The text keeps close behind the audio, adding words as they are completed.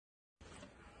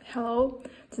Hello,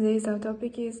 today's our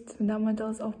topic is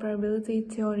fundamentals of probability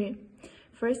theory.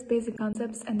 First, basic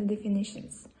concepts and the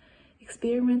definitions.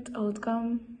 Experiment,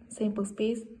 outcome, sample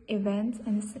space, event,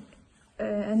 and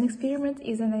an experiment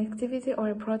is an activity or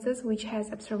a process which has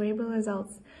observable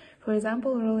results. For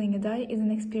example, rolling a die is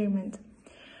an experiment.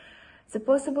 The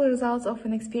possible results of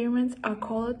an experiment are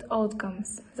called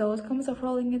outcomes. The outcomes of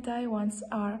rolling a die once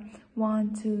are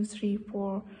 1, 2, 3,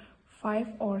 4, 5,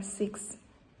 or 6.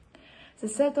 The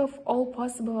set of all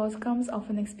possible outcomes of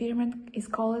an experiment is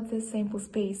called the sample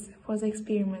space for the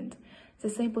experiment. The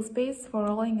sample space for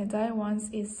rolling a die once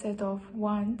is set of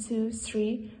 1, 2,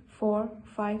 3, 4,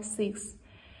 5, 6.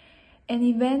 An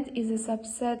event is a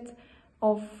subset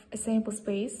of a sample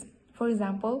space. For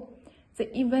example, the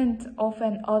event of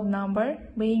an odd number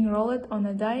being rolled on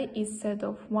a die is set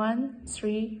of 1,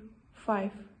 3,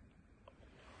 5.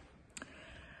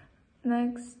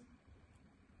 Next.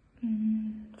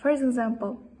 First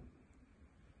example.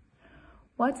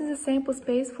 What is the sample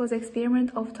space for the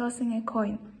experiment of tossing a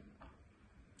coin?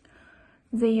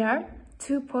 There are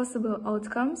two possible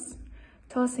outcomes,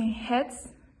 tossing heads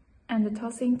and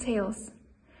tossing tails.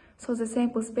 So the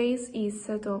sample space is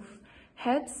set of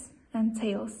heads and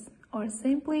tails, or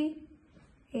simply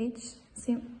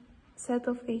set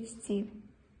of HT.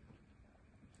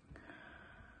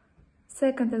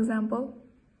 Second example.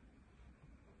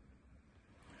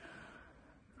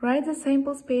 Write the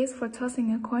sample space for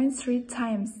tossing a coin 3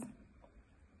 times.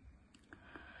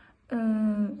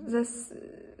 The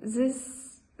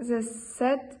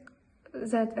set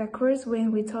that occurs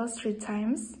when we toss 3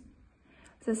 times.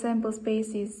 The sample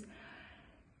space is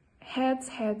heads,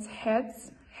 heads,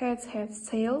 heads, heads, heads,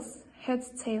 tails,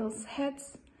 heads, tails,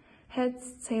 heads,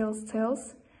 heads, tails,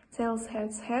 tails, tails,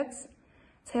 heads, heads,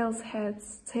 tails,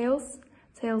 heads, tails,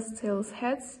 tails, tails,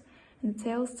 heads, and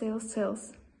tails, tails,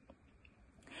 tails.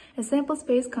 A sample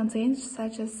space contains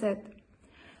such a set.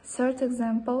 Third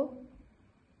example.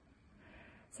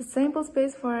 The sample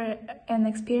space for an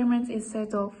experiment is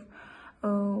set of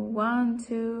 1,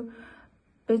 2,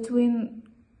 between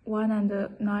 1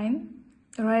 and 9.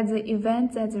 Write the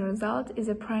event that the result is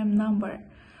a prime number.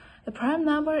 A prime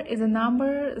number is a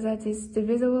number that is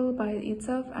divisible by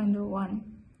itself and 1.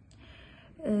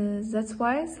 That's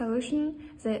why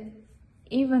solution, the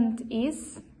event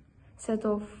is set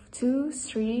of 2,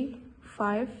 3,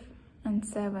 5, and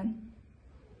 7.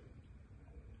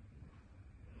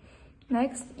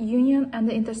 Next, union and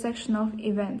the intersection of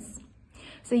events.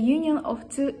 The union of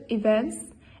two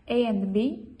events, A and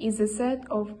B, is a set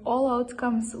of all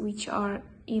outcomes which are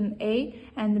in A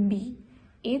and B.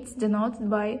 It's denoted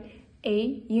by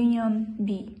A union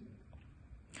B.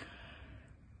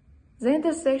 The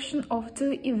intersection of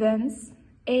two events,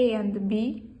 A and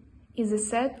B, is a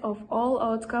set of all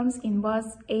outcomes in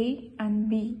both A and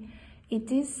B.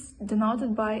 It is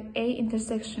denoted by A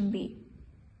intersection B.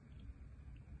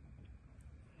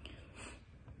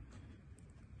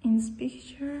 In this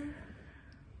picture,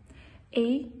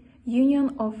 A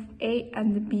union of A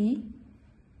and B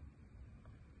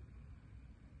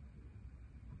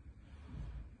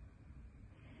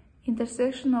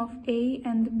intersection of A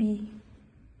and B.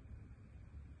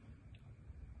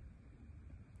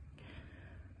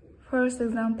 First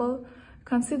example,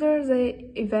 consider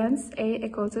the events A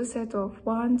equal to set of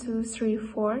 1, 2, 3,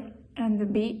 4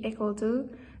 and B equal to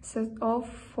set of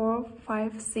 4,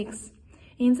 5, 6.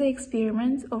 In the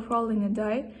experiment of rolling a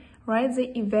die, write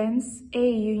the events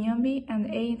A union B and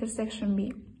A intersection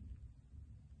B.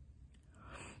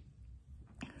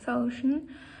 Solution.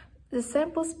 The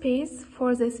sample space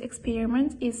for this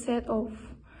experiment is set of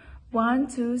 1,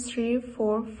 2, 3,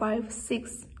 4, 5,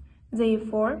 6.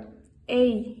 Therefore,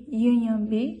 A union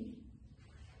B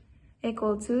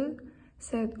equal to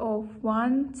set of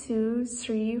 1, 2,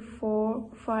 3, 4,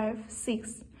 5,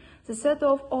 6. The set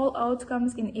of all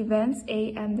outcomes in events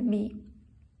A and B.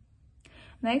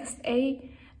 Next,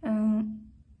 A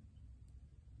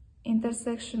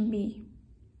intersection B.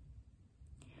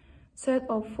 Set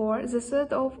of 4. The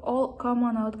set of all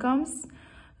common outcomes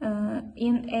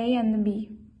in A and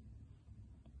B.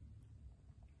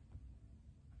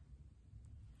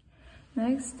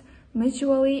 Next,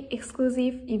 mutually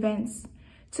exclusive events.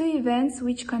 Two events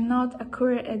which cannot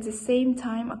occur at the same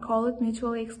time are called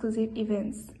mutually exclusive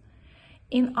events.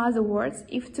 In other words,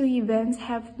 if two events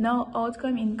have no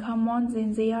outcome in common,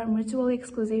 then they are mutually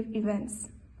exclusive events.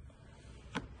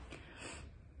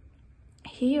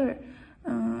 Here,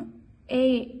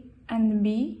 A and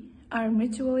B are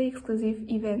mutually exclusive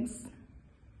events.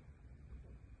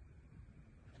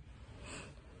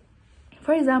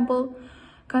 For example,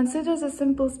 consider the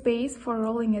sample space for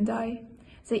rolling a die.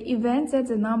 the event that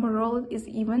the number rolled is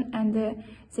even and the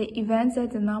event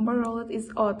that the number rolled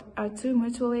is odd are two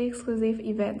mutually exclusive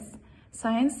events.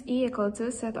 Since E equal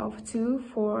to set of 2,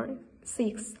 4,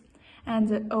 6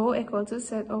 and O equal to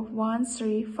set of 1,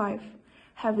 3, 5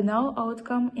 have no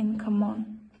outcome in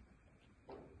common.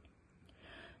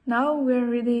 Now we're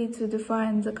ready to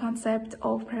define the concept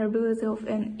of probability of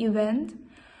an event.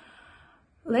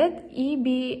 Let E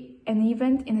be an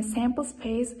event in a sample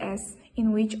space S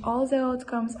in which all the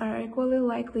outcomes are equally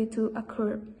likely to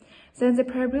occur. Then the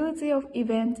probability of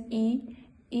event E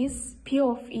is P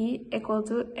of E equal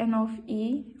to N of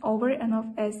E over N of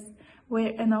S,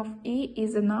 where N of E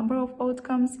is the number of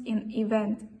outcomes in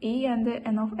event E and the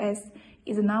N of S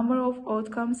is the number of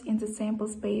outcomes in the sample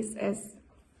space S.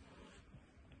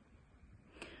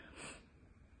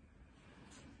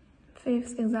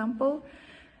 Fifth example,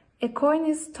 a coin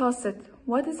is tossed.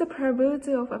 What is the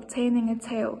probability of obtaining a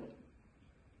tail?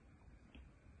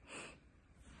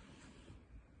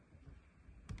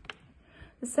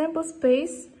 The sample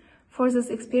space for this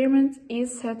experiment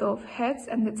is set of heads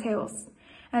and the tails,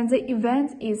 and the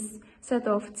event is set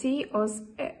of T,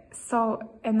 so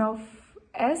N of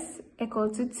S equal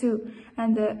to 2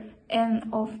 and the N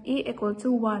of E equal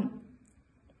to 1.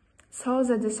 So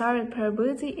the desired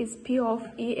probability is P of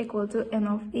E equal to N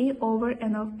of E over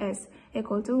N of S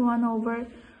equal to 1 over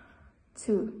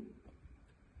 2.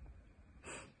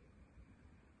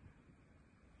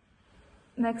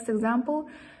 Next example,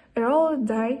 a rolled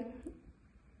die.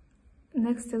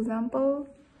 Next example,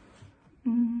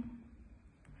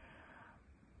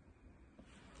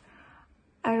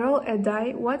 I roll a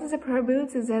die. What is the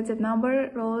probability that the number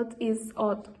rolled is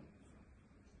odd?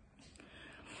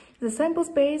 The sample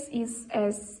space is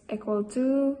S equal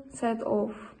to set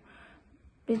of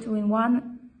between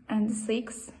 1 and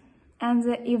 6, and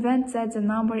the event that the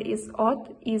number is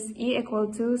odd is E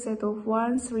equal to set of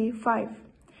 1, 3, 5.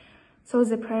 So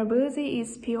the probability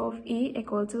is P of E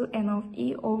equal to N of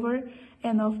E over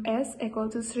N of S equal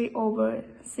to 3 over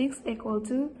 6 equal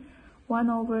to 1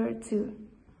 over 2.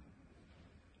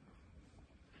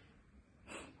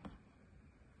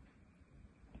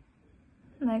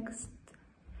 Next,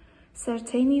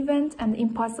 certain event and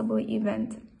impossible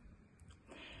event.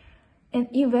 An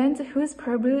event whose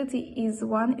probability is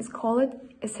 1 is called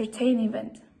a certain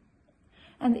event,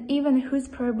 and even whose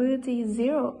probability is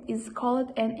 0 is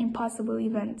called an impossible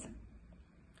event.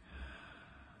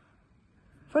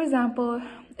 For example,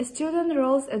 a student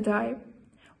rolls a die.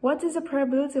 What is the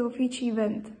probability of each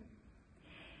event?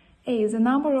 A. The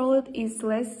number rolled is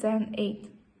less than 8.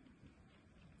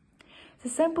 The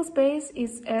sample space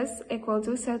is S equal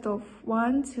to set of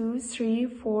 1, 2, 3,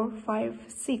 4, 5,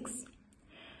 6.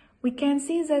 We can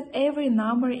see that every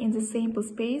number in the sample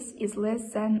space is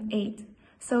less than 8.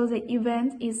 So the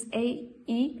event is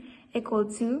E equal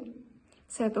to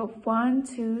set of 1,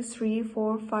 2, 3,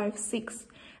 4, 5, 6.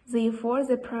 Therefore,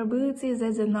 the probability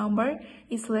that the number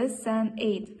is less than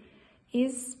 8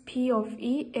 is P of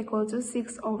E equal to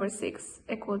 6 over 6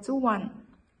 equal to 1,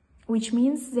 which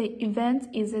means the event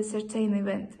is a certain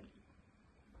event.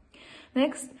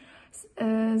 Next,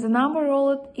 the number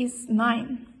rolled is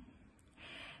 9.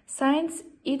 Since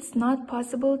it's not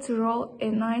possible to roll a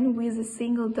 9 with a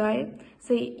single die,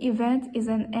 the event is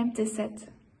an empty set.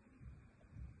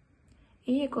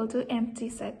 E equal to empty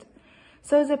set.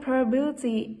 So the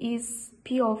probability is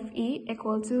P of E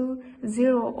equal to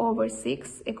 0 over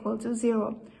 6 equal to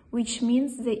 0, which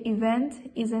means the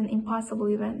event is an impossible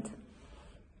event.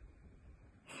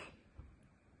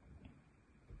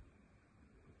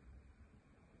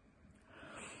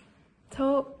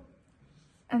 So,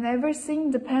 and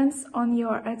everything depends on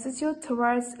your attitude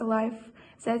towards life.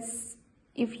 That's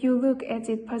if you look at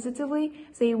it positively,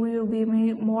 they will be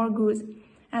more good.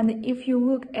 And if you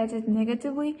look at it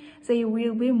negatively, they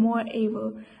will be more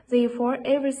evil. Therefore,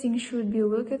 everything should be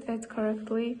looked at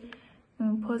correctly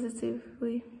and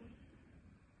positively.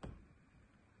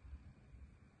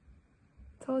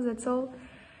 So that's all.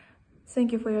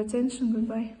 Thank you for your attention.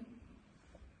 Goodbye.